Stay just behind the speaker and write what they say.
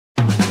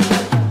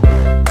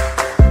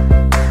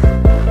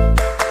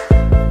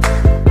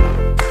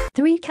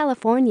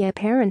California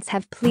parents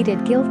have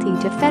pleaded guilty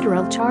to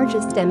federal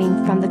charges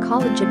stemming from the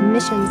college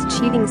admissions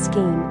cheating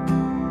scheme.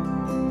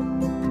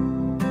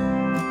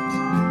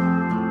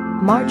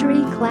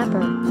 Marjorie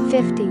Clapper,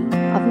 50,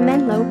 of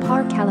Menlo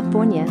Park,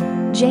 California,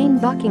 Jane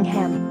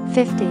Buckingham,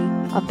 50,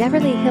 of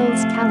Beverly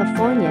Hills,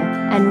 California,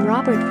 and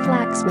Robert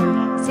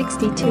Flaxman,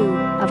 62,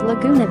 of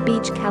Laguna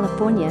Beach,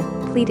 California,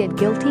 pleaded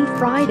guilty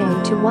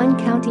Friday to 1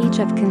 count each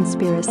of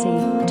conspiracy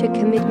to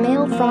commit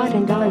mail fraud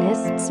and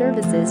honest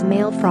services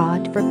mail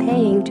fraud for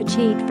paying to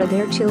cheat for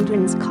their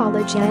children's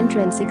college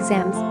entrance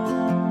exams.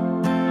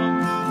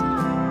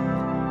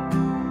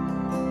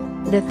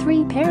 The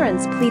 3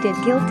 parents pleaded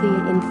guilty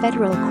in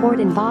federal court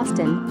in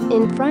Boston,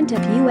 in front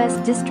of U.S.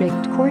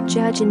 District Court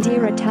Judge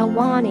Indira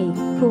Talwani,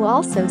 who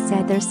also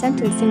said their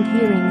sentencing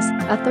hearings,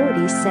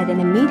 authorities said in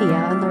a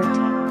media alert.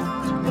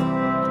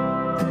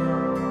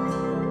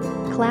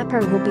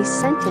 Clapper will be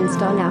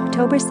sentenced on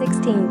October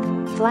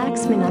 16th,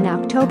 Flaxman on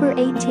October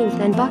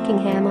 18th and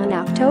Buckingham on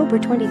October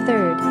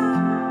 23rd.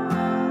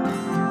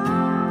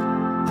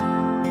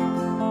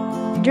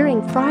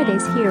 During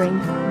Friday's hearing,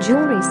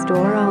 jewelry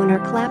store owner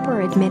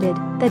Clapper admitted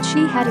that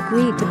she had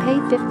agreed to pay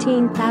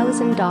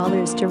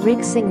 $15,000 to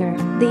Rick Singer,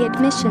 the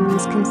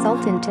admissions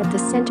consultant at the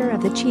center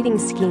of the cheating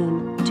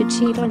scheme, to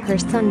cheat on her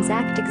son's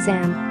ACT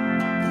exam.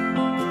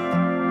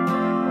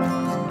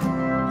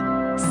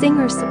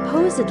 Singer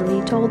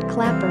supposedly told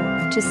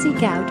Clapper to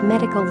seek out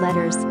medical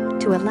letters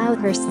to allow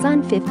her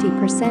son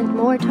 50%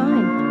 more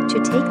time to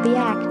take the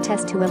ACT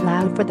test to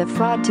allow for the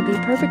fraud to be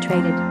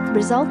perpetrated,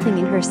 resulting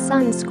in her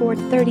son scored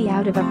 30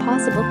 out of a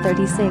possible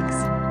 36.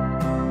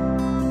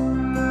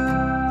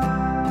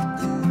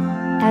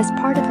 As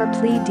part of her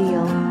plea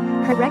deal,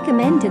 her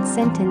recommended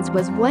sentence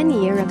was 1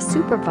 year of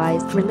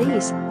supervised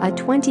release, a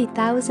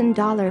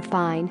 $20,000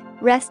 fine,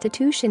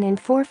 restitution and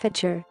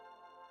forfeiture.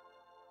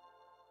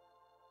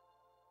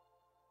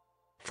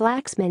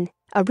 Flaxman,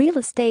 a real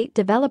estate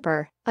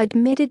developer,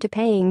 admitted to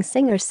paying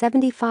Singer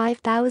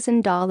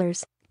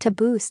 $75,000 to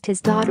boost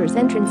his daughter's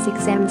entrance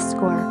exam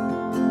score.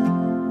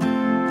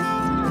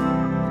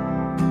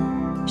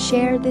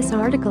 Share this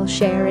article.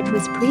 Share it.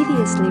 Was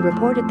previously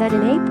reported that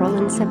in April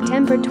and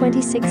September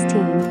 2016,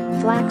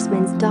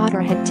 Flaxman's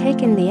daughter had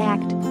taken the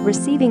ACT,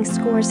 receiving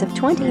scores of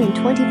 20 and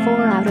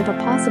 24 out of a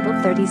possible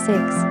 36.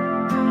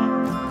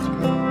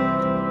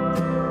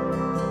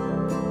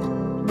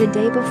 The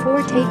day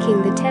before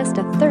taking the test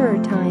a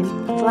third time,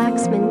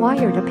 Flaxman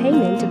wired a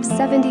payment of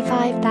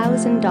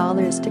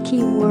 $75,000 to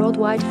Key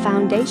Worldwide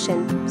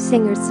Foundation,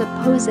 Singer's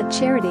supposed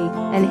charity,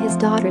 and his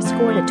daughter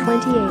scored a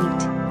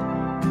 28.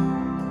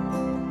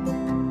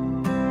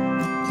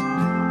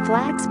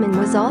 Flaxman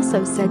was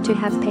also said to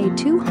have paid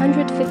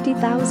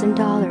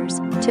 $250,000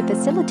 to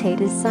facilitate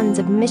his son's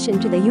admission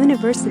to the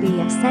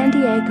University of San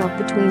Diego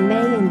between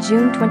May and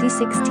June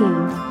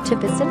 2016, to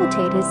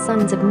facilitate his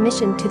son's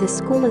admission to the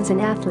school as an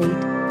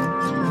athlete.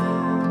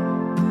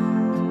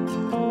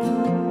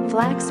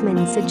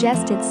 Flaxman's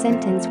suggested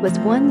sentence was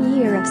 1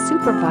 year of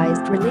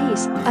supervised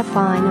release, a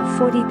fine of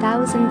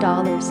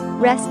 $40,000,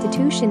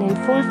 restitution and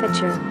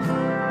forfeiture.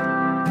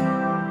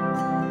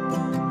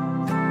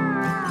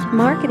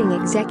 Marketing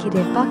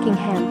executive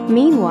Buckingham,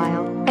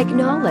 meanwhile,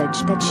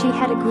 acknowledged that she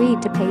had agreed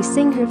to pay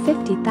Singer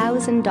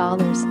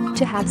 $50,000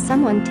 to have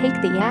someone take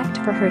the ACT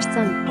for her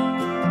son.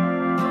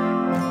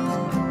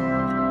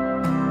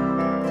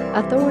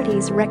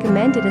 Authorities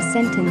recommended a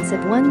sentence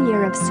of 1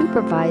 year of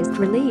supervised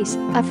release,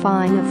 a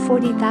fine of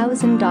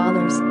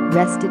 $40,000,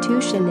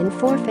 restitution and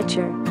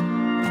forfeiture.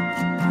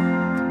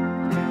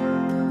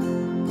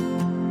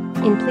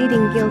 In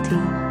pleading guilty,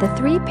 the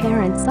 3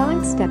 parents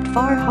sidestepped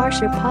far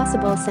harsher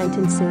possible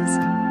sentences.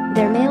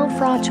 Their mail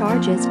fraud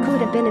charges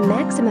could have been a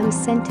maximum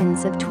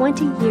sentence of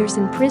 20 years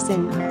in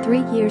prison,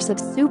 3 years of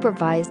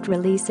supervised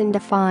release and a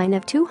fine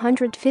of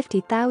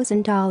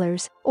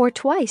 $250,000, or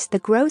twice the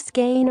gross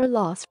gain or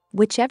loss,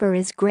 whichever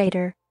is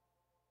greater.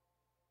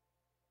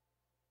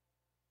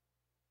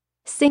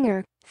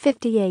 Singer,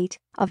 58,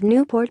 of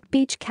Newport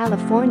Beach,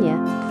 California,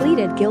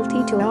 pleaded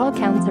guilty to all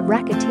counts of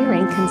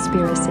racketeering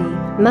conspiracy,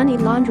 money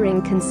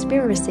laundering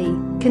conspiracy,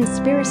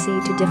 conspiracy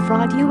to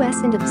defraud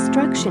U.S. and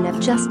obstruction of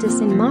justice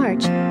in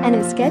March, and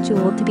is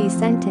scheduled to be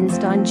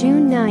sentenced on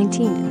June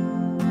 19.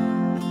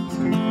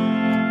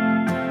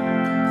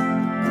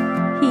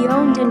 He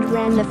owned and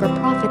ran the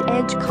for-profit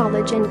Edge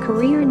College and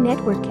Career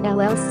Network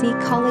LLC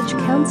college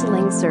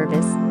counseling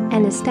service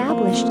and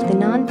established the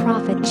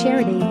non-profit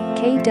charity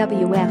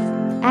KWF,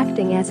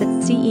 acting as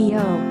its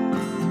CEO.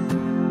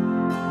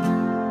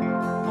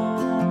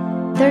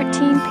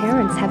 13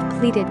 parents have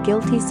pleaded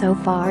guilty so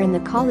far in the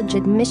college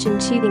admission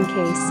cheating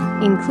case,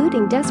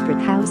 including Desperate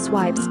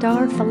Housewives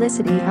star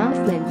Felicity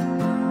Huffman.